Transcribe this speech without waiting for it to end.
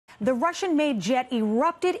The Russian-made jet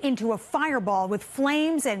erupted into a fireball with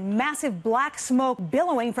flames and massive black smoke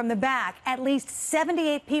billowing from the back. At least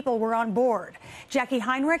 78 people were on board. Jackie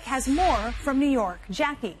Heinrich has more from New York.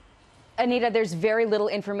 Jackie. Anita, there's very little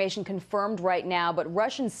information confirmed right now, but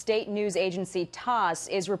Russian state news agency TASS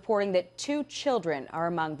is reporting that 2 children are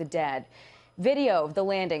among the dead. Video of the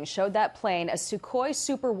landing showed that plane, a Sukhoi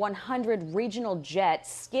Super 100 regional jet,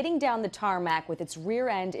 skidding down the tarmac with its rear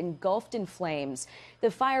end engulfed in flames.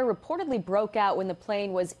 The fire reportedly broke out when the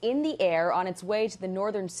plane was in the air on its way to the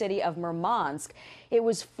northern city of Murmansk. It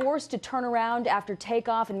was forced to turn around after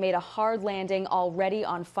takeoff and made a hard landing, already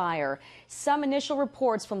on fire. Some initial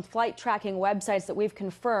reports from flight tracking websites that we've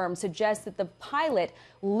confirmed suggest that the pilot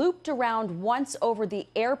looped around once over the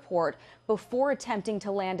airport before attempting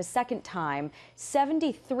to land a second time.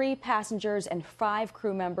 73 passengers and 5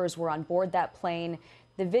 crew members were on board that plane.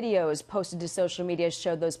 The videos posted to social media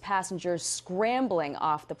showed those passengers scrambling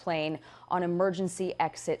off the plane on emergency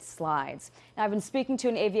exit slides. Now, I've been speaking to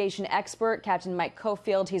an aviation expert, Captain Mike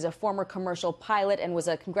Cofield. He's a former commercial pilot and was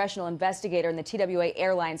a congressional investigator in the TWA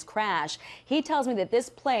Airlines crash. He tells me that this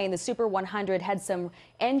plane, the Super 100, had some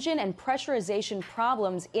engine and pressurization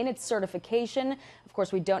problems in its certification. Of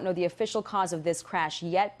course, we don't know the official cause of this crash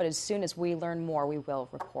yet, but as soon as we learn more, we will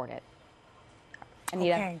report it.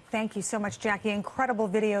 Anita. Okay, thank you so much, Jackie. Incredible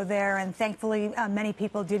video there, and thankfully many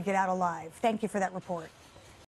people did get out alive. Thank you for that report.